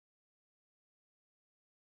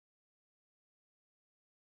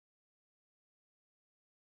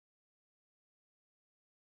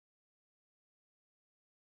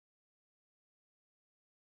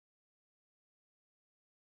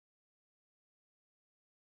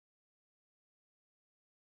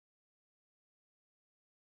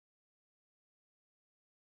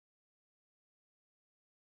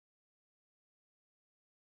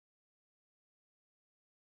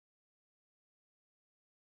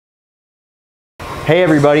Hey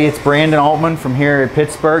everybody, it's Brandon Altman from here at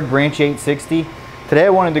Pittsburgh, Branch 860. Today I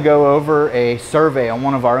wanted to go over a survey on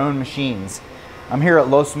one of our own machines. I'm here at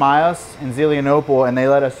Los Mayas in Zelienople and they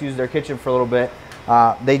let us use their kitchen for a little bit.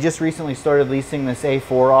 They just recently started leasing this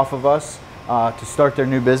A4 off of us to start their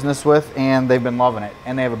new business with, and they've been loving it.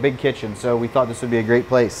 And they have a big kitchen, so we thought this would be a great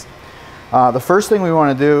place. The first thing we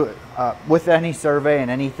want to do with any survey and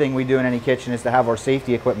anything we do in any kitchen is to have our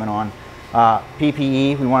safety equipment on.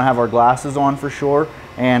 PPE, we want to have our glasses on for sure,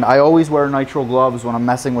 and I always wear nitrile gloves when I'm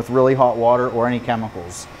messing with really hot water or any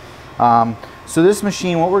chemicals. So this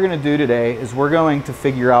machine, what we're going to do today is we're going to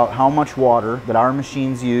figure out how much water that our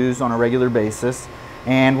machines use on a regular basis,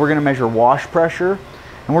 and we're going to measure wash pressure,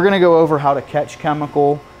 and we're going to go over how to catch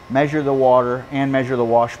chemical, measure the water, and measure the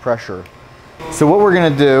wash pressure. So what we're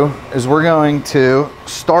going to do is we're going to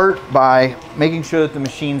start by making sure that the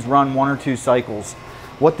machines run 1 or 2 cycles.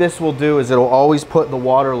 What this will do is it'll always put the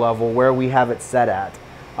water level where we have it set at.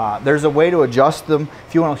 There's a way to adjust them.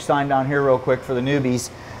 If you want to sign down here real quick for the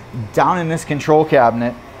newbies, down in this control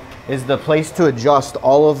cabinet is the place to adjust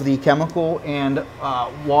all of the chemical and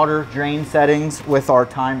water drain settings with our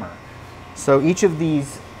timer. So each of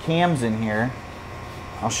these cams in here,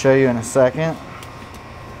 I'll show you in a second.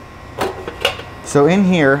 So in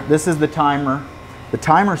here, this is the timer. The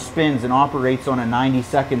timer spins and operates on a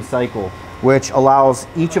 90-second cycle, which allows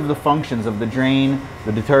each of the functions of the drain,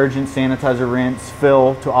 the detergent, sanitizer, rinse,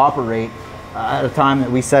 fill to operate at a time that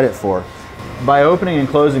we set it for. By opening and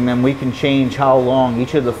closing them, we can change how long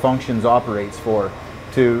each of the functions operates for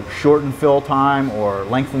to shorten fill time or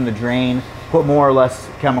lengthen the drain, put more or less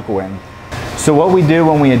chemical in. So what we do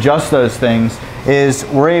when we adjust those things is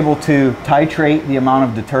we're able to titrate the amount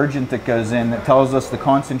of detergent that goes in that tells us the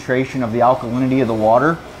concentration of the alkalinity of the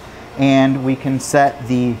water, and we can set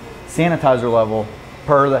the sanitizer level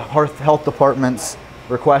per the health department's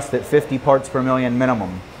request at 50 parts per million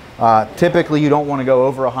minimum. Typically you don't want to go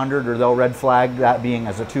over 100 or they'll red flag that being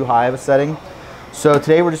as a too high of a setting. So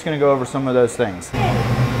today we're just going to go over some of those things.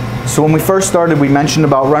 So when we first started, we mentioned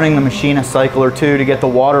about running the machine a cycle or two to get the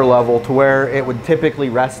water level to where it would typically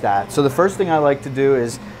rest at. So the first thing I like to do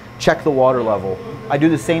is check the water level. I do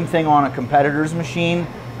the same thing on a competitor's machine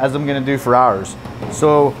as I'm going to do for ours.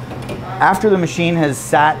 So after the machine has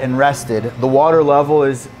sat and rested, the water level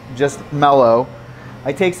is just mellow.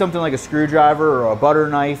 I take something like a screwdriver or a butter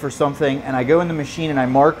knife or something, and I go in the machine and I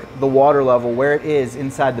mark the water level where it is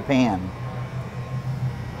inside the pan.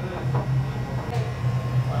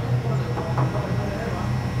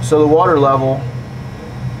 So the water level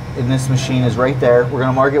in this machine is right there. We're going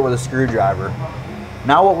to mark it with a screwdriver.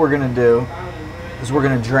 Now what we're going to do is we're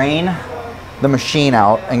going to drain the machine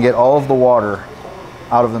out and get all of the water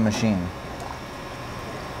out of the machine.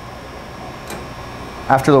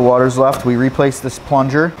 After the water's left, we replace this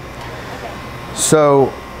plunger.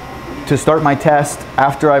 So to start my test,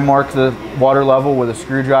 after I mark the water level with a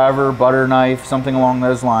screwdriver, butter knife, something along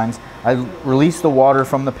those lines, I release the water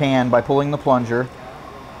from the pan by pulling the plunger,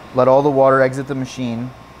 let all the water exit the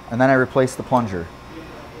machine, and then I replace the plunger.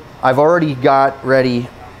 I've already got ready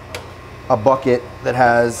a bucket that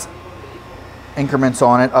has increments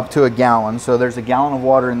on it up to 1 gallon. So there's 1 gallon of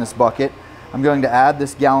water in this bucket. I'm going to add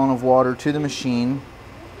this gallon of water to the machine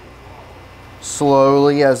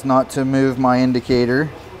slowly as not to move my indicator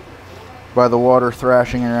by the water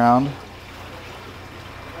thrashing around.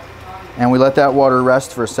 And we let that water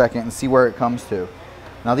rest for a second and see where it comes to.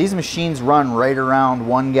 Now these machines run right around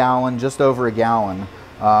 1 gallon, just over 1 gallon.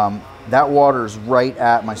 That water is right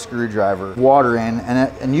at my screwdriver. Water in,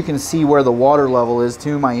 and you can see where the water level is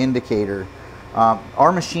to my indicator.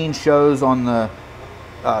 Our machine shows on the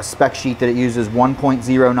spec sheet that it uses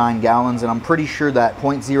 1.09 gallons, and I'm pretty sure that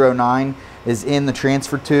 0.09 is in the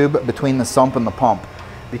transfer tube between the sump and the pump,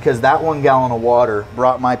 because that 1 gallon of water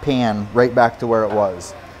brought my pan right back to where it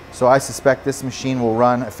was. So I suspect this machine will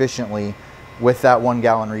run efficiently with that 1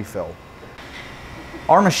 gallon refill.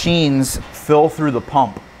 Our machines fill through the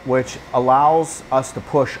pump, which allows us to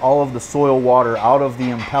push all of the soil water out of the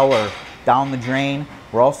impeller down the drain.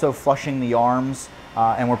 We're also flushing the arms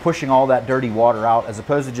and we're pushing all that dirty water out as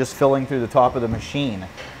opposed to just filling through the top of the machine.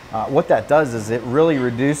 What that does is it really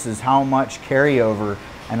reduces how much carryover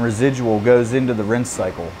and residual goes into the rinse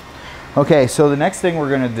cycle. Okay, so the next thing we're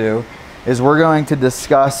going to do is we're going to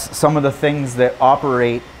discuss some of the things that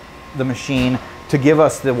operate the machine to give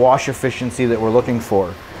us the wash efficiency that we're looking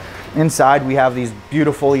for. Inside we have these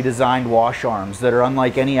beautifully designed wash arms that are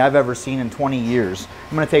unlike any I've ever seen in 20 years.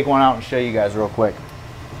 I'm going to take one out and show you guys real quick.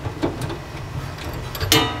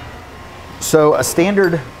 So a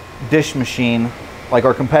standard dish machine like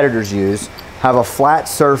our competitors use have a flat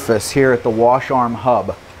surface here at the wash arm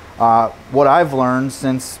hub. What I've learned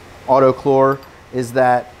since Auto-Chlor is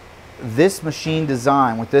that this machine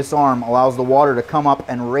design with this arm allows the water to come up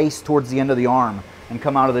and race towards the end of the arm and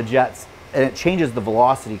come out of the jets, and it changes the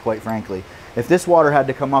velocity, quite frankly. If this water had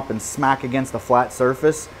to come up and smack against a flat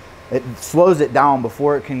surface, it slows it down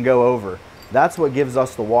before it can go over. That's what gives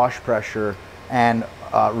us the wash pressure and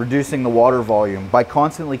reducing the water volume by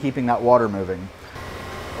constantly keeping that water moving.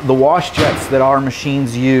 The wash jets that our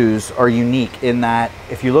machines use are unique in that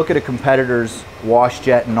if you look at a competitor's wash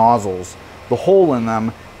jet nozzles, the hole in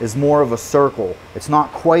them is more of a circle. It's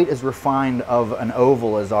not quite as refined of an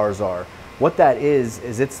oval as ours are. What that is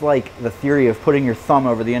it's like the theory of putting your thumb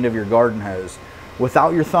over the end of your garden hose.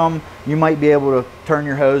 Without your thumb, you might be able to turn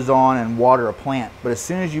your hose on and water a plant, but as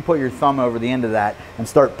soon as you put your thumb over the end of that and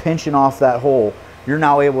start pinching off that hole, you're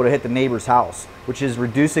now able to hit the neighbor's house, which is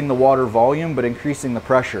reducing the water volume but increasing the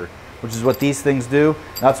pressure, which is what these things do.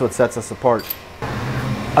 That's what sets us apart.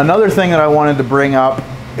 Another thing that I wanted to bring up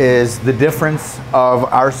is the difference of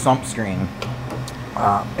our sump screen.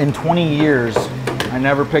 In 20 years, I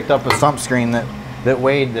never picked up a sump screen that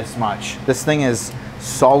weighed this much. This thing is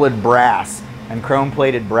solid brass and chrome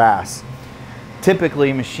plated brass.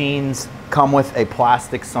 Typically, machines come with a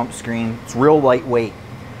plastic sump screen. It's real lightweight.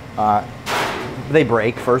 They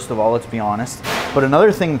break, first of all, let's be honest. But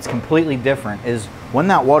another thing that's completely different is when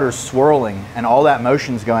that water's swirling and all that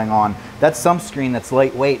motion's going on, that sump screen that's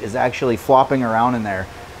lightweight is actually flopping around in there.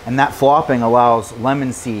 And that flopping allows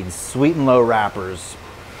lemon seeds, sweet and low wrappers,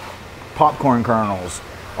 popcorn kernels,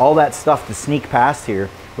 all that stuff to sneak past here,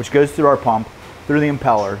 which goes through our pump, through the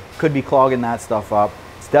impeller, could be clogging that stuff up.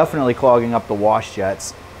 It's definitely clogging up the wash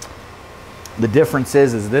jets. The difference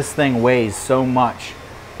is this thing weighs so much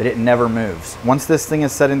that it never moves. Once this thing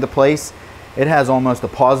is set into place, it has almost a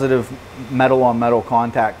positive metal on metal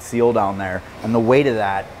contact seal down there, and the weight of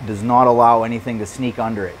that does not allow anything to sneak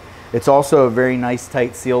under it. It's also a very nice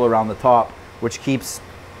tight seal around the top, which keeps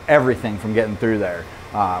everything from getting through there.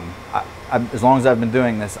 As long as I've been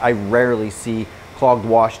doing this, I rarely see clogged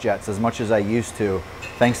wash jets as much as I used to,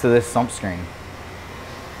 thanks to this sump screen.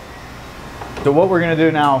 So what we're gonna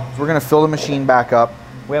do now is we're gonna fill the machine back up.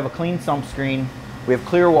 We have a clean sump screen, we have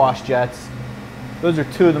clear wash jets. Those are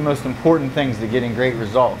two of the most important things to getting great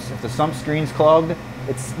results. If the sump screen's clogged,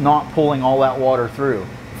 it's not pulling all that water through.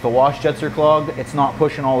 If the wash jets are clogged, it's not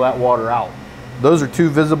pushing all that water out. Those are two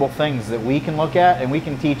visible things that we can look at and we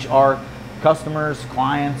can teach our customers,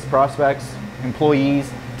 clients, prospects,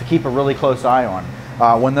 employees to keep a really close eye on.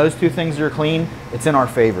 When those two things are clean, it's in our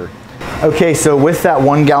favor. Okay, so with that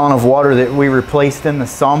 1 gallon of water that we replaced in the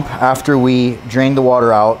sump after we drained the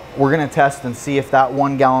water out, we're gonna test and see if that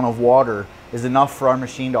 1 gallon of water is enough for our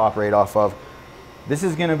machine to operate off of. This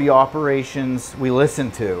is gonna be operations we listen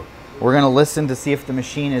to. We're gonna listen to see if the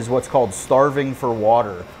machine is what's called starving for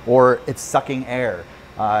water or it's sucking air.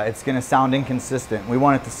 It's gonna sound inconsistent. We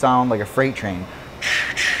want it to sound like a freight train.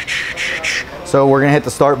 So we're gonna hit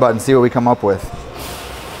the start button, see what we come up with.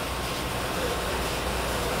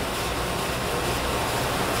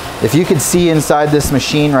 If you could see inside this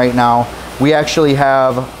machine right now, we actually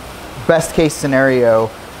have, best case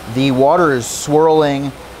scenario, the water is swirling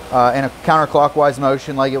in a counterclockwise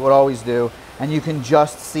motion like it would always do, and you can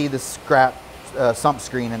just see the scrap sump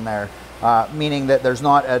screen in there, meaning that there's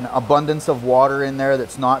not an abundance of water in there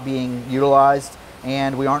that's not being utilized,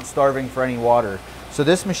 and we aren't starving for any water. So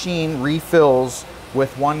this machine refills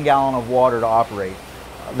with 1 gallon of water to operate.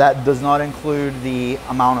 That does not include the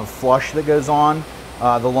amount of flush that goes on.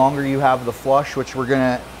 The longer you have the flush, which we're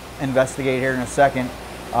gonna investigate here in a second,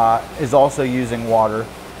 is also using water.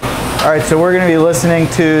 All right, so we're gonna be listening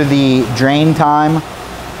to the drain time,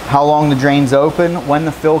 how long the drain's open, when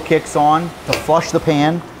the fill kicks on. To flush the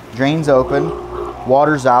pan, drain's open,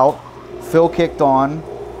 water's out, fill kicked on,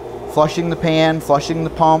 flushing the pan, flushing the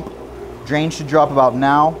pump. Drain should drop about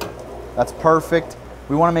now. That's perfect.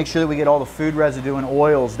 We want to make sure that we get all the food residue and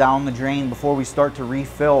oils down the drain before we start to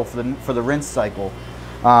refill for the rinse cycle.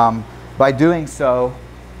 By doing so,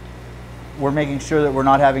 we're making sure that we're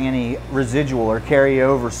not having any residual or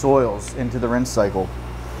carryover soils into the rinse cycle.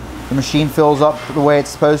 The machine fills up the way it's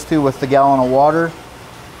supposed to with the gallon of water,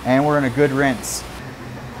 and we're in a good rinse.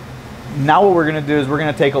 Now what we're going to do is we're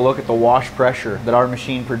going to take a look at the wash pressure that our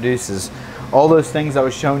machine produces. All those things I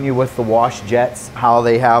was showing you with the wash jets, how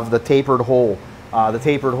they have the tapered hole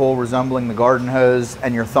resembling the garden hose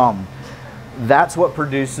and your thumb. That's what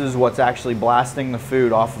produces what's actually blasting the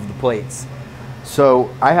food off of the plates. So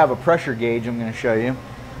I have a pressure gauge I'm going to show you.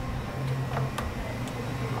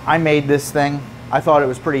 I made this thing. I thought it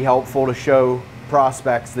was pretty helpful to show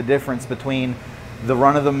prospects the difference between the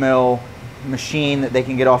run-of-the-mill machine that they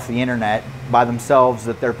can get off the internet by themselves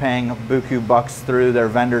that they're paying buku bucks through their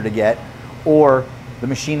vendor to get, or the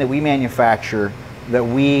machine that we manufacture, that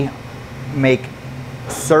we make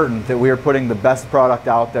certain that we are putting the best product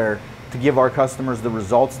out there to give our customers the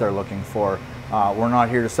results they're looking for. We're not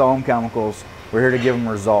here to sell them chemicals, we're here to give them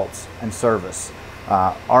results and service.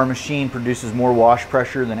 Our machine produces more wash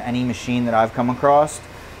pressure than any machine that I've come across,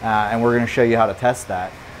 and we're going to show you how to test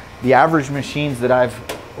that. The average machines that I've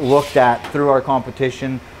looked at through our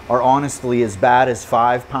competition are honestly as bad as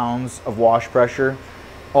 5 pounds of wash pressure,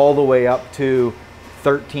 all the way up to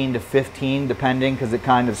 13 to 15, depending, because it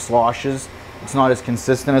kind of sloshes. It's not as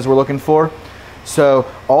consistent as we're looking for. So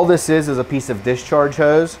all this is a piece of discharge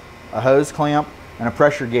hose, a hose clamp, and a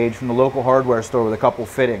pressure gauge from the local hardware store with a couple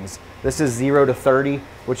fittings. This is 0 to 30,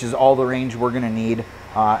 which is all the range we're going to need,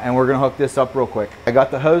 and we're going to hook this up real quick. I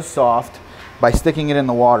got the hose soft by sticking it in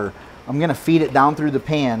the water. I'm going to feed it down through the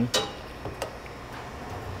pan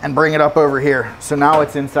and bring it up over here. So now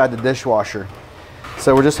it's inside the dishwasher.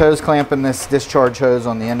 So we're just hose clamping this discharge hose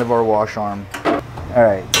on the end of our wash arm. All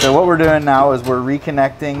right, so what we're doing now is we're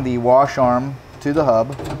reconnecting the wash arm to the hub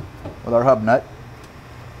with our hub nut.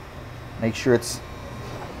 Make sure it's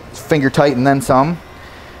finger tight and then some.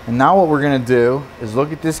 And now what we're gonna do is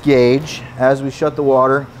look at this gauge as we shut the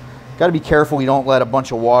water. Gotta be careful we don't let a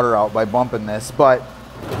bunch of water out by bumping this, but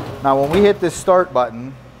now when we hit this start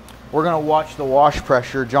button, we're gonna watch the wash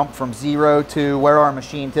pressure jump from 0 to where our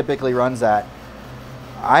machine typically runs at.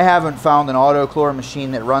 I haven't found an Auto-Chlor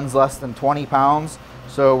machine that runs less than 20 pounds,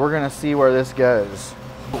 so we're gonna see where this goes.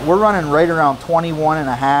 We're running right around 21 and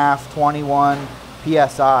a half, 21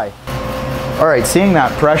 PSI. All right, seeing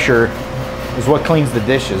that pressure is what cleans the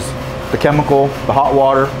dishes. The chemical, the hot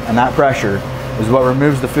water, and that pressure is what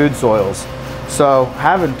removes the food soils. So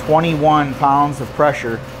having 21 pounds of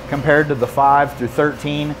pressure compared to the 5 through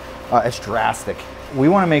 13, it's drastic. We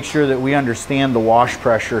want to make sure that we understand the wash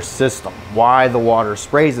pressure system, why the water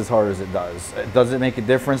sprays as hard as it does. Does it make a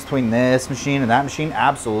difference between this machine and that machine?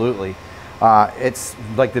 Absolutely. It's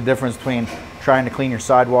like the difference between trying to clean your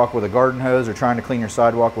sidewalk with a garden hose or trying to clean your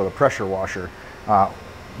sidewalk with a pressure washer.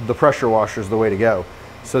 The pressure washer is the way to go.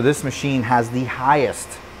 So this machine has the highest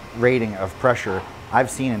rating of pressure I've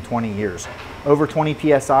seen in 20 years. Over 20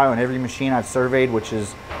 PSI on every machine I've surveyed, which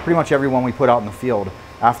is pretty much every one we put out in the field.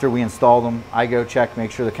 After we install them, I go check,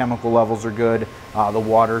 make sure the chemical levels are good, the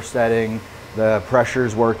water setting, the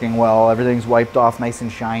pressure's working well, everything's wiped off nice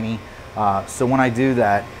and shiny. So when I do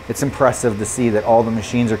that, it's impressive to see that all the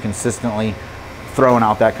machines are consistently throwing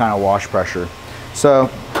out that kind of wash pressure. So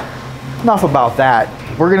enough about that.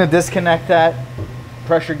 We're gonna disconnect that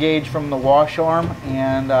pressure gauge from the wash arm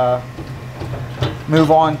and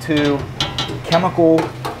move on to chemical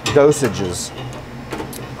dosages.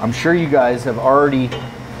 I'm sure you guys have already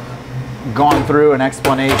gone through an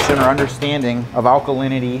explanation or understanding of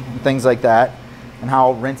alkalinity and things like that, and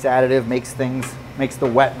how rinse additive makes the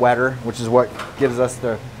wet wetter, which is what gives us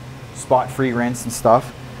the spot-free rinse and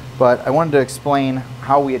stuff. But I wanted to explain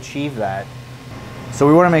how we achieve that. So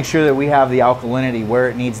we want to make sure that we have the alkalinity where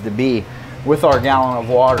it needs to be with our gallon of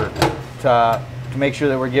water to make sure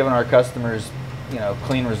that we're giving our customers, you know,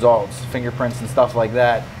 clean results. Fingerprints and stuff like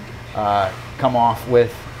that come off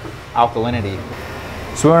with alkalinity.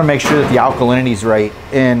 So we want to make sure that the alkalinity is right.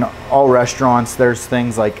 In all restaurants, there's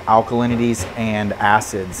things like alkalinities and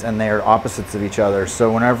acids, and they're opposites of each other.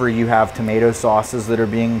 So whenever you have tomato sauces that are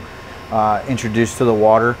being introduced to the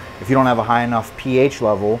water, if you don't have a high enough pH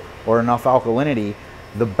level or enough alkalinity,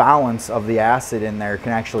 the balance of the acid in there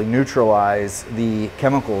can actually neutralize the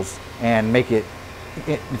chemicals and make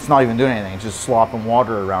it's not even doing anything, it's just slopping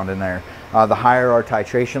water around in there. The higher our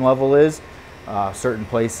titration level is, certain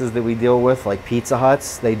places that we deal with, like Pizza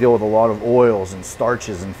Huts, they deal with a lot of oils and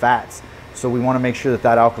starches and fats. So we want to make sure that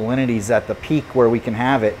that alkalinity is at the peak where we can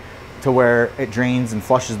have it, to where it drains and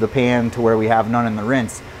flushes the pan to where we have none in the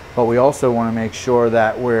rinse. But we also want to make sure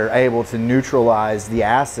that we're able to neutralize the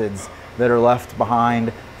acids that are left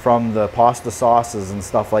behind from the pasta sauces and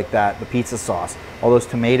stuff like that, the pizza sauce, all those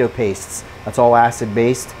tomato pastes, that's all acid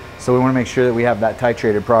based. So we want to make sure that we have that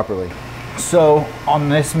titrated properly. So on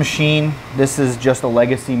this machine, this is just a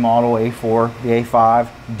legacy model A4, the A5,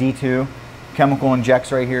 D2. Chemical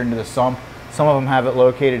injects right here into the sump. Some of them have it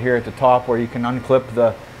located here at the top where you can unclip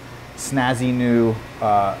the snazzy new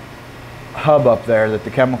hub up there that the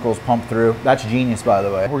chemicals pump through. That's genius, by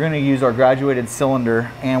the way. We're gonna use our graduated cylinder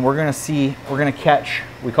and we're gonna catch,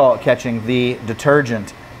 we call it catching, the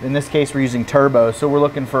detergent. In this case, we're using turbo, so we're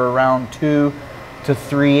looking for around 2 to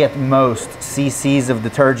 3 at most cc's of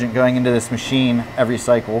detergent going into this machine every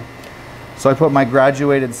cycle. So I put my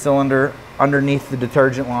graduated cylinder underneath the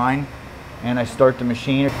detergent line and I start the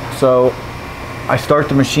machine. So I start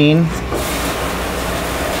the machine.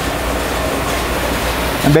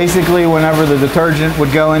 And basically whenever the detergent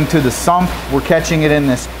would go into the sump, we're catching it in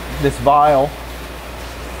this vial.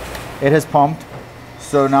 It has pumped.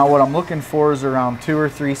 So now what I'm looking for is around 2 or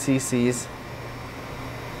 3 cc's.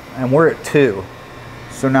 And we're at 2.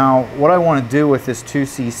 So now what I want to do with this 2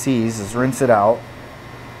 cc's is rinse it out.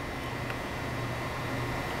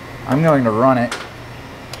 I'm going to run it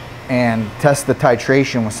and test the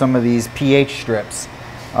titration with some of these pH strips.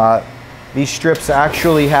 These strips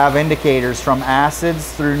actually have indicators from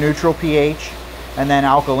acids through neutral pH and then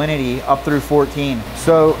alkalinity up through 14.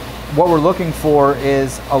 So what we're looking for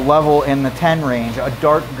is a level in the 10 range, a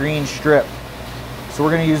dark green strip. So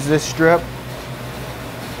we're going to use this strip.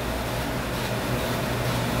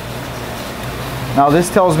 Now this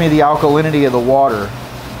tells me the alkalinity of the water.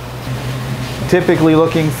 Typically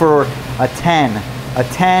looking for a 10. A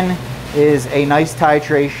 10 is a nice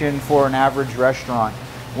titration for an average restaurant.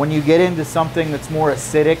 When you get into something that's more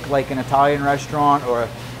acidic, like an Italian restaurant or a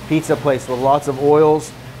pizza place with lots of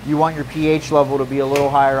oils, you want your pH level to be a little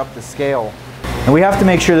higher up the scale. And we have to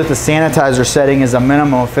make sure that the sanitizer setting is a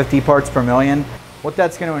minimum of 50 parts per million. What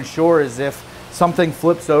that's going to ensure is if something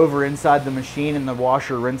flips over inside the machine in the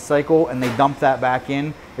washer rinse cycle and they dump that back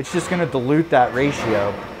in, it's just going to dilute that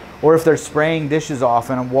ratio. Or if they're spraying dishes off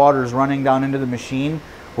and water's running down into the machine,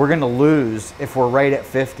 we're going to lose if we're right at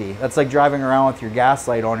 50. That's like driving around with your gas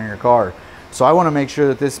light on in your car. So I want to make sure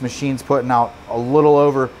that this machine's putting out a little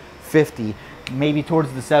over 50, maybe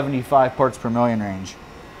towards the 75 parts per million range.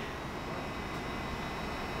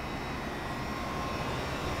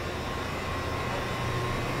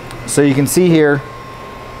 So you can see here,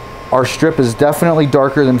 our strip is definitely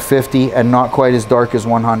darker than 50 and not quite as dark as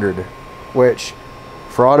 100, which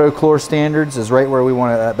for Auto-Chlor standards is right where we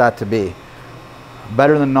want that to be.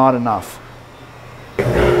 Better than not enough.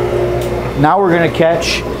 Now we're going to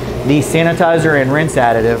catch the sanitizer and rinse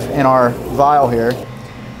additive in our vial here.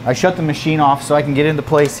 I shut the machine off so I can get into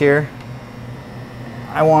place here.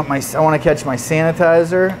 I want to catch my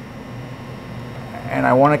sanitizer and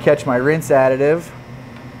I want to catch my rinse additive.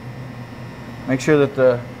 Make sure that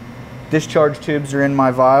the discharge tubes are in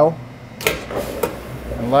my vial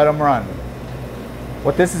and let them run.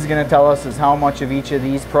 What this is going to tell us is how much of each of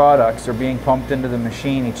these products are being pumped into the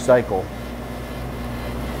machine each cycle.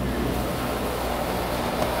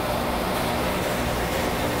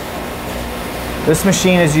 This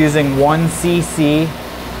machine is using 1 cc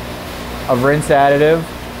of rinse additive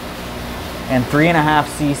and 3.5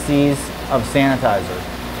 cc's of sanitizer.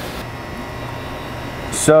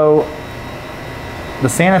 So the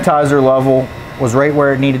sanitizer level was right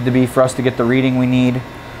where it needed to be for us to get the reading we need.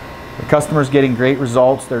 The customer's getting great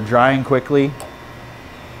results. They're drying quickly.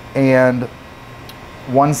 And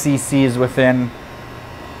 1 cc is within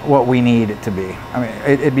what we need it to be. I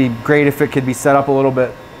mean, it'd be great if it could be set up a little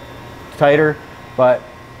bit tighter, but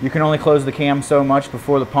you can only close the cam so much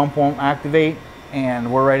before the pump won't activate.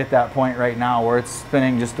 And we're right at that point right now where it's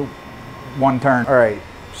spinning just one turn. All right,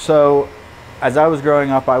 so as I was growing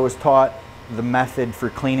up, I was taught the method for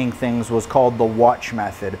cleaning things was called the watch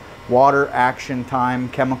method. Water, action, time,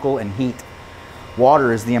 chemical, and heat.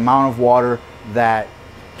 Water is the amount of water that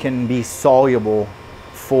can be soluble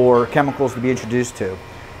for chemicals to be introduced to.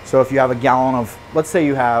 So if you have a gallon of, let's say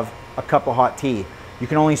you have a cup of hot tea, you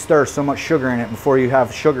can only stir so much sugar in it before you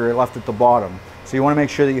have sugar left at the bottom. So you want to make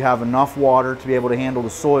sure that you have enough water to be able to handle the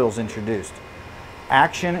soils introduced.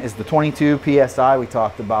 Action is the 22 psi we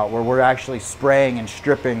talked about, where we're actually spraying and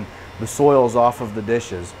stripping the soils off of the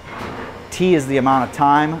dishes. T is the amount of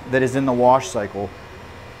time that is in the wash cycle.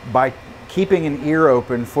 By keeping an ear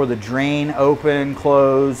open for the drain open,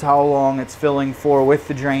 close, how long it's filling for with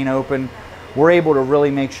the drain open, we're able to really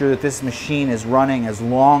make sure that this machine is running as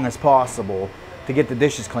long as possible to get the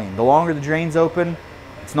dishes clean. The longer the drain's open,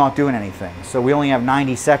 it's not doing anything. So we only have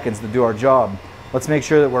 90 seconds to do our job. Let's make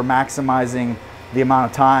sure that we're maximizing the amount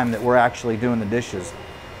of time that we're actually doing the dishes.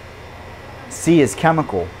 C is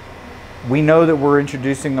chemical. We know that we're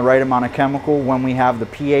introducing the right amount of chemical when we have the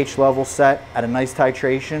pH level set at a nice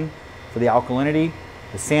titration for the alkalinity,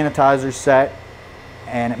 the sanitizer set,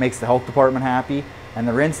 and it makes the health department happy, and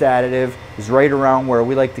the rinse additive is right around where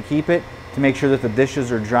we like to keep it to make sure that the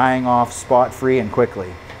dishes are drying off spot-free and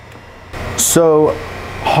quickly. So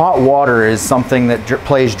hot water is something that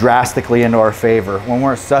plays drastically into our favor. When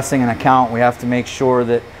we're assessing an account, we have to make sure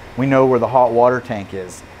that we know where the hot water tank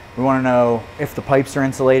is. We want to know if the pipes are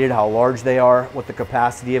insulated, how large they are, what the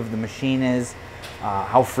capacity of the machine is,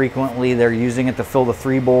 how frequently they're using it to fill the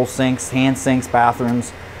 3-bowl sinks, hand sinks,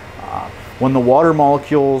 bathrooms. When the water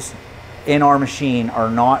molecules in our machine are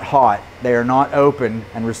not hot. They are not open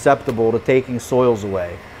and receptible to taking soils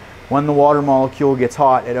away. When the water molecule gets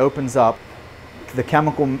hot, it opens up. The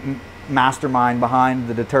chemical mastermind behind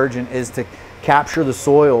the detergent is to capture the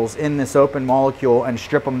soils in this open molecule and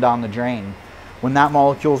strip them down the drain. When that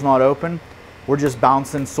molecule is not open, we're just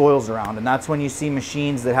bouncing soils around, and that's when you see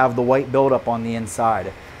machines that have the white buildup on the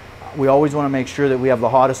inside. We always want to make sure that we have the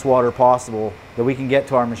hottest water possible that we can get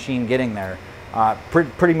to our machine getting there.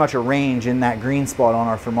 Pretty much a range in that green spot on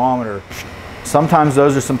our thermometer. Sometimes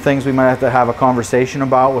those are some things we might have to have a conversation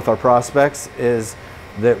about with our prospects, is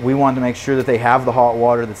that we want to make sure that they have the hot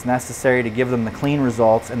water that's necessary to give them the clean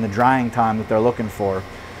results and the drying time that they're looking for.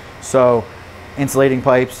 So insulating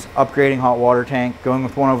pipes, upgrading hot water tank, going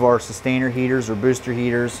with one of our sustainer heaters or booster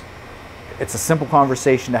heaters. It's a simple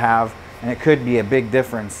conversation to have, and it could be a big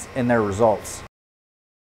difference in their results.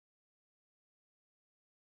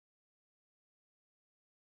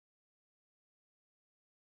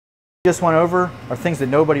 Just went over are things that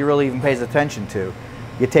nobody really even pays attention to.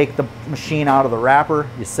 You take the machine out of the wrapper,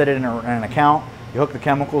 you set it in an account, you hook the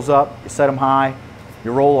chemicals up, you set them high,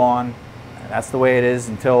 you roll on. That's the way it is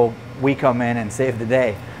until we come in and save the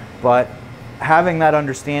day. But having that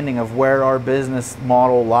understanding of where our business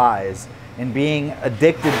model lies and being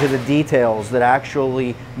addicted to the details that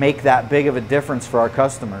actually make that big of a difference for our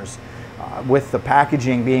customers, with the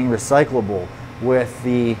packaging being recyclable, with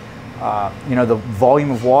the the volume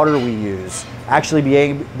of water we use, actually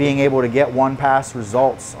being able to get one-pass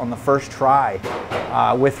results on the first try,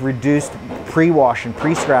 with reduced pre-wash and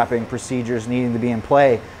pre-scrapping procedures needing to be in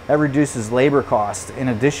play. That reduces labor costs in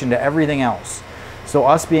addition to everything else. So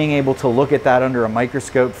us being able to look at that under a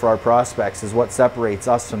microscope for our prospects is what separates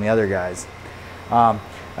us from the other guys. I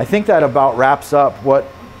think that about wraps up what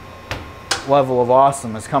level of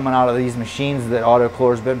awesome is coming out of these machines that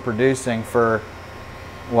Auto-Chlor's been producing for,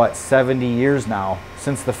 what, 70 years now,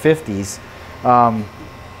 since the 50s.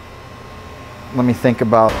 Let me think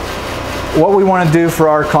about what we want to do for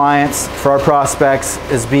our clients, for our prospects,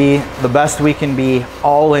 is be the best we can be,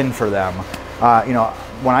 all in for them.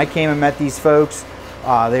 When I came and met these folks,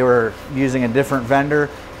 they were using a different vendor.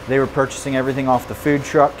 They were purchasing everything off the food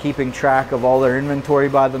truck, keeping track of all their inventory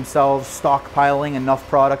by themselves, stockpiling enough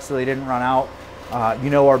products so they didn't run out.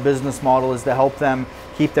 Our business model is to help them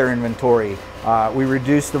keep their inventory. We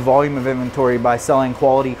reduce the volume of inventory by selling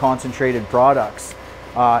quality concentrated products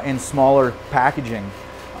in smaller packaging.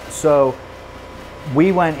 So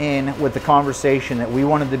we went in with the conversation that we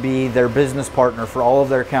wanted to be their business partner for all of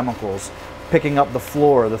their chemicals, picking up the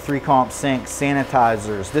floor, the 3-comp sinks,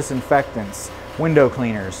 sanitizers, disinfectants, window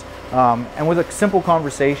cleaners, and with a simple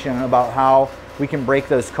conversation about how we can break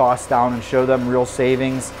those costs down and show them real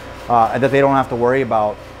savings that they don't have to worry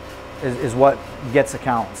about is what gets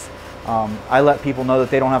accounts. I let people know that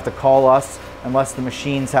they don't have to call us unless the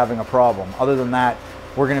machine's having a problem. Other than that,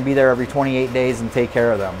 we're going to be there every 28 days and take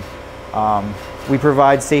care of them. We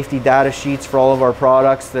provide safety data sheets for all of our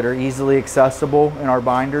products that are easily accessible in our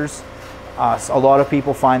binders. A lot of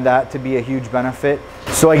people find that to be a huge benefit.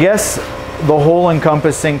 So I guess the whole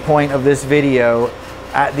encompassing point of this video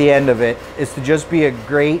at the end of it is to just be a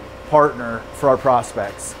great partner for our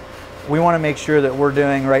prospects. We want to make sure that we're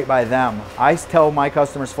doing right by them. I tell my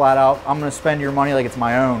customers flat out, I'm going to spend your money like it's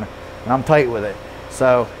my own, and I'm tight with it.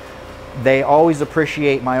 So they always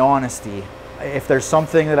appreciate my honesty. If there's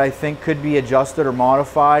something that I think could be adjusted or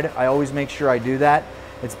modified, I always make sure I do that.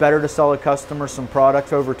 It's better to sell a customer some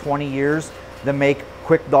products over 20 years than make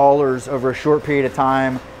quick dollars over a short period of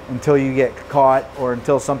time until you get caught or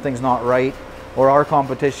until something's not right, or our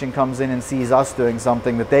competition comes in and sees us doing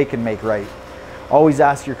something that they can make right. Always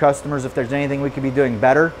ask your customers if there's anything we could be doing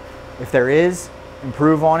better. If there is,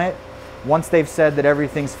 improve on it. Once they've said that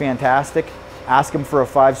everything's fantastic, ask them for a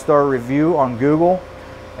 5-star review on Google.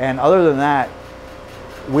 And other than that,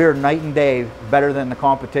 we're night and day better than the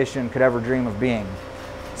competition could ever dream of being.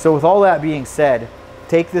 So with all that being said,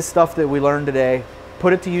 take this stuff that we learned today,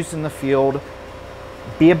 put it to use in the field,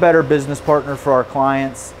 be a better business partner for our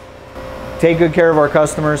clients, take good care of our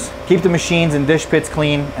customers, keep the machines and dish pits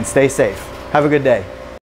clean, and stay safe. Have a good day.